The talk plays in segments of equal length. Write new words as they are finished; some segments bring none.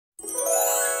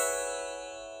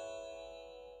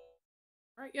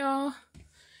Alright, y'all.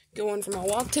 Going for my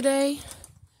walk today.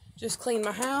 Just cleaned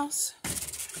my house.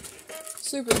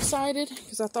 Super excited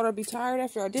because I thought I'd be tired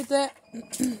after I did that.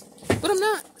 But I'm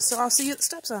not, so I'll see you at the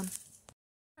stop sign.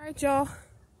 Alright, y'all.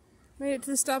 Made it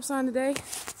to the stop sign today.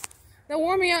 That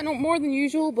wore me out more than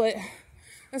usual, but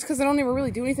that's because I don't ever really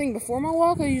do anything before my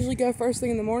walk. I usually go first thing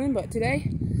in the morning, but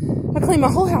today I cleaned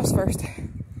my whole house first.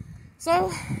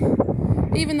 So,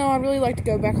 even though I'd really like to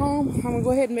go back home, I'm going to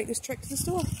go ahead and make this trek to the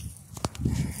store.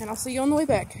 And I'll see you on the way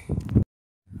back.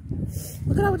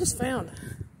 Look at what I just found.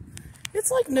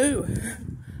 It's like new.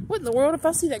 What in the world? If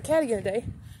I see that cat again today,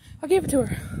 I'll give it to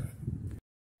her.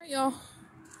 Alright, y'all.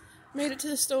 Made it to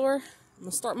the store. I'm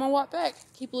going to start my walk back.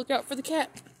 Keep a lookout for the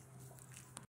cat.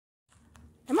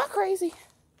 Am I crazy?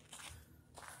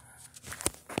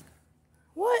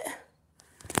 What?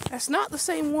 That's not the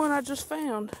same one I just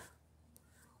found.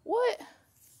 What?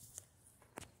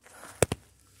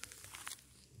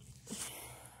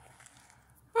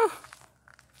 Huh.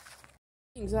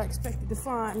 Things I expected to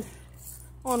find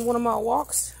on one of my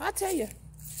walks. I tell you,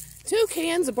 2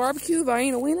 cans of barbecue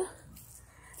Vienna Wiener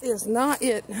is not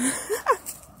it.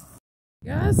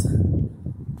 Guys,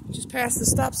 just passed the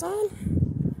stop sign.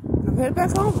 I'm headed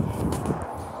back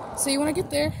home. See you when I get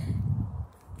there.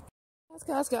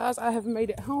 Guys, I have made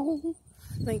it home.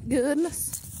 Thank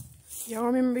goodness. Y'all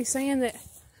remember me saying that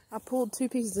I pulled 2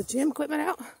 pieces of gym equipment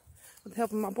out with the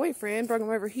help of my boyfriend, brought them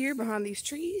over here behind these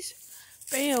trees.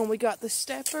 Bam, we got the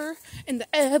stepper and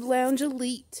the Ab Lounge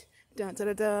Elite. Dun da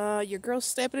da da. Your girl's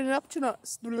stepping it up to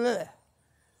nuts. Let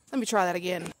me try that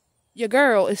again. Your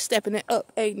girl is stepping it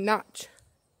up a notch.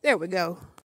 There we go.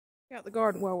 Check out the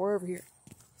garden while we're over here.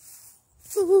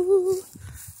 Ooh.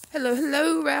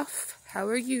 Hello, Ralph. How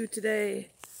are you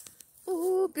today?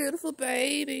 Oh, beautiful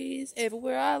babies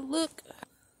everywhere I look.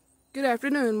 Good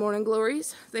afternoon, morning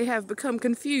glories. They have become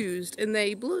confused and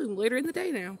they bloom later in the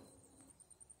day now.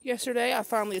 Yesterday, I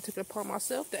finally took it upon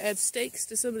myself to add stakes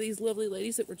to some of these lovely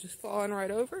ladies that were just falling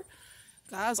right over.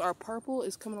 Guys, our purple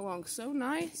is coming along so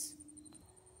nice.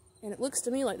 And it looks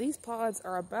to me like these pods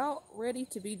are about ready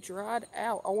to be dried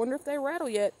out. I wonder if they rattle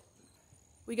yet.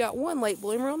 We got one late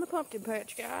bloomer on the pumpkin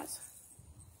patch, guys.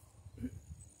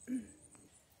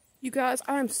 You guys,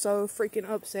 I am so freaking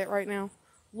upset right now.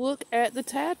 Look at the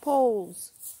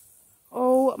tadpoles.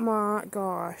 Oh my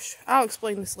gosh. I'll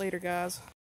explain this later, guys.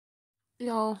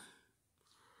 Y'all,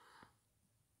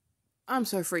 I'm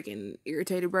so freaking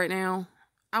irritated right now.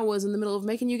 I was in the middle of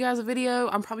making you guys a video.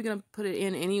 I'm probably going to put it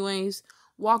in anyways.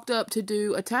 Walked up to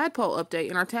do a tadpole update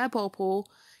in our tadpole pool.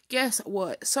 Guess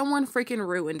what? Someone freaking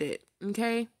ruined it,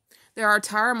 okay? There are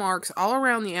tire marks all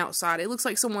around the outside. It looks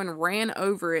like someone ran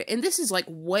over it. And this is like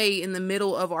way in the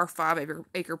middle of our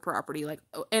 5-acre property. Like,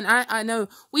 and I know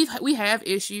we have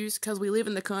issues because we live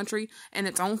in the country and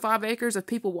it's on 5 acres of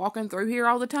people walking through here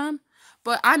all the time.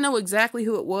 But I know exactly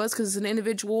who it was because it's an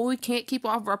individual we can't keep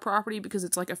off of our property because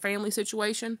it's like a family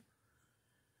situation.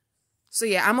 So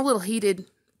yeah, I'm a little heated.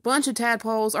 Bunch of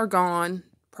tadpoles are gone.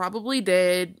 Probably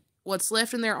dead. What's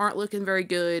left in there aren't looking very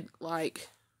good. Like,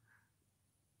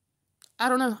 I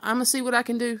don't know. I'm going to see what I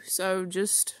can do. So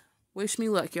just wish me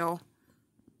luck, y'all.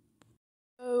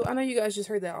 So I know you guys just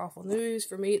heard that awful news.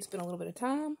 For me, it's been a little bit of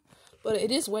time. But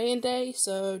it is weighing day.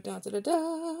 So da da da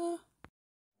da.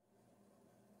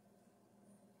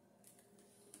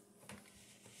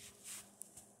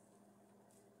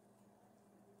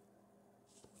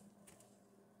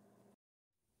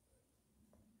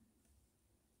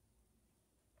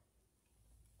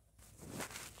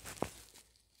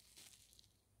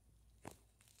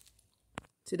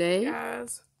 Today,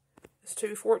 guys, it's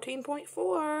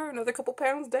 214.4, another couple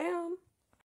pounds down.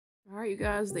 Alright, you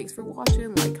guys, thanks for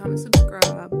watching. Like, comment,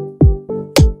 subscribe.